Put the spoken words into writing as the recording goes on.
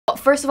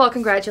first of all,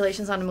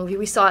 congratulations on the movie.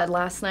 We saw it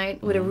last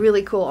night with a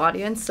really cool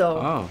audience.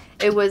 So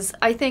it was,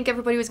 I think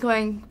everybody was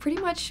going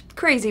pretty much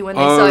crazy when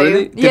they saw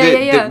really? you.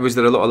 Yeah. Was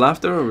there a lot of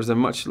laughter, or was there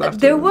much laughter?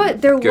 There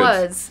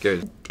was.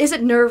 Good. Is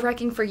it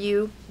nerve-wracking for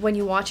you when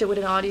you watch it with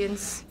an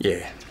audience?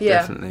 Yeah,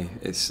 definitely.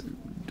 It's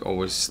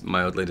always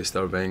mildly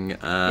disturbing,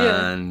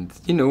 and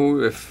you know,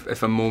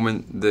 if a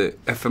moment that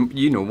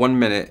you know, 1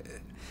 minute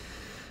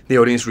the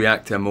audience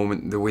react to a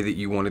moment the way that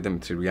you wanted them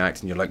to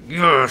react, and you're like,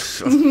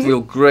 yes, I feel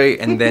great,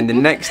 and then the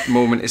next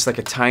moment it's like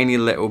a tiny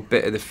little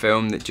bit of the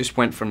film that just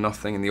went for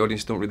nothing, and the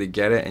audience don't really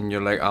get it, and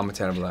you're like, I'm a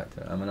terrible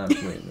actor, I'm an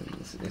absolute,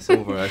 it's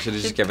over, I should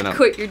have just given up.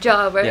 Quit your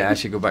job, right? Yeah, I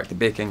should go back to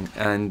baking,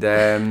 and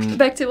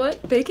back to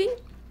what? Baking?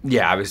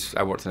 Yeah,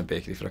 I worked in a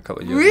bakery for a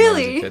couple of years.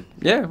 Really? When I was a kid.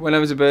 Yeah, when I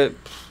was about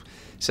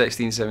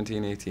 16,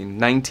 17, 18,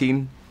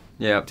 19.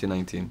 Yeah, up to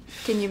 19.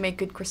 Can you make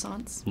good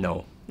croissants?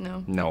 No.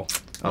 Oh,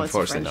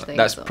 Unfortunately not.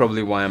 That's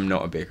probably why I'm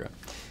not a baker.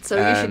 So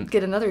you should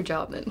get another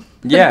job then.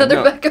 Yeah.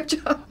 Another backup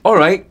job. All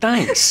right,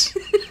 thanks.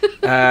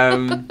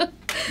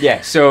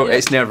 Yeah, so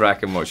it's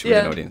nerve-wracking watching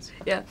with an audience.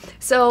 Yeah.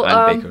 So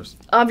and bakers.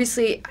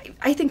 Obviously,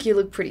 I think you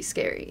look pretty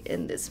scary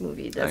in this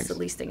movie. That's the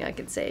least thing I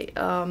can say.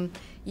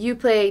 You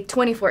play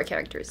 24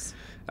 characters.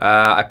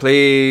 I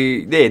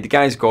play... Yeah, the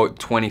guy's got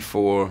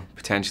 24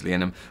 potentially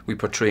in him. We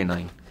portray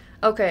 9.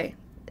 Okay.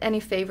 Any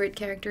favorite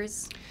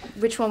characters?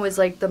 Which one was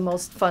like the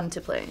most fun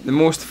to play? The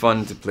most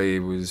fun to play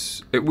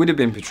was... It would have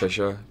been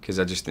Patricia, because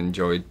I just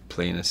enjoyed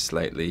playing a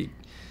slightly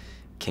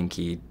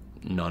kinky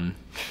nun,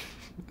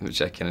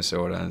 which I kind of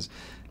saw her as.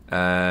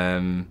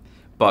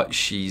 But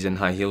she's in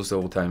high heels the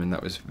whole time, and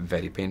that was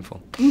very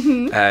painful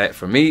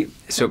for me.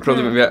 So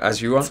probably maybe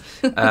as you are.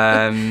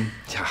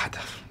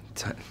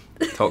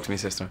 Talk to me,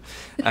 sister.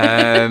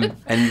 And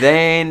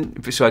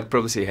then, so I'd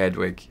probably say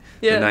Hedwig,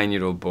 the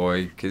 9-year-old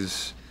boy,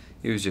 because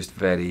he was just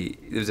there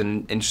was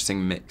an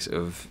interesting mix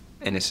of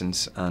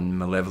innocence and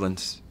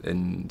malevolence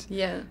and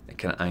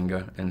kind of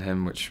anger in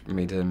him, which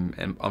made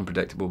him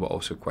unpredictable but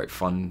also quite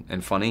fun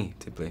and funny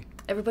to play.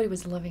 Everybody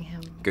was loving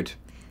him. Good.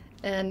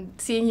 And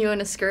seeing you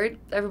in a skirt,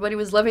 everybody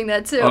was loving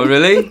that too. Oh,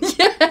 really?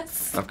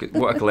 Yes.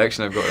 What a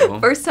collection I've got at home.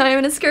 First time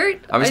in a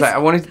skirt? I was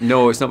like,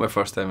 no, it's not my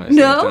first time. I've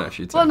done it a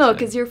few times. Well, no,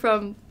 because you're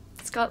from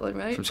Scotland,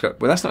 right? From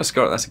Scotland. Well, that's not a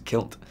skirt. That's a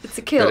kilt. It's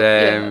a kilt.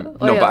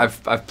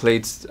 But I've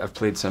played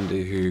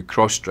somebody who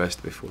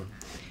cross-dressed before.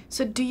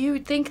 So, do you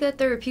think that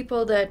there are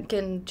people that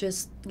can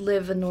just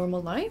live a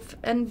normal life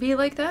and be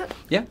like that?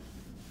 Yeah.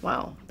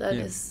 Wow, that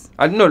is.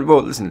 I don't know.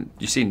 Well, listen.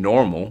 You say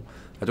normal.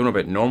 I don't know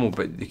about normal,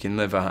 but you can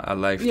live a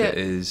life that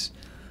is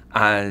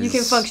as you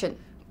can function.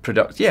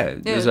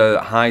 There's a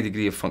high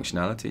degree of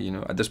functionality. You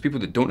know, there's people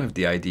that don't have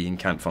the ID and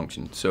can't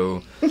function.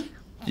 So.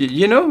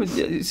 You know what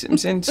I'm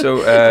saying?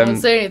 So, don't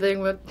say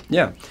anything, but...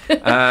 Yeah.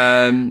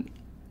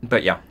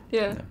 But yeah.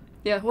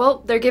 Yeah.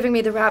 Well, they're giving me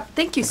the wrap.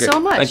 Thank you so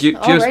much. Thank you.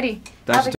 Cheers. Alrighty. Thanks.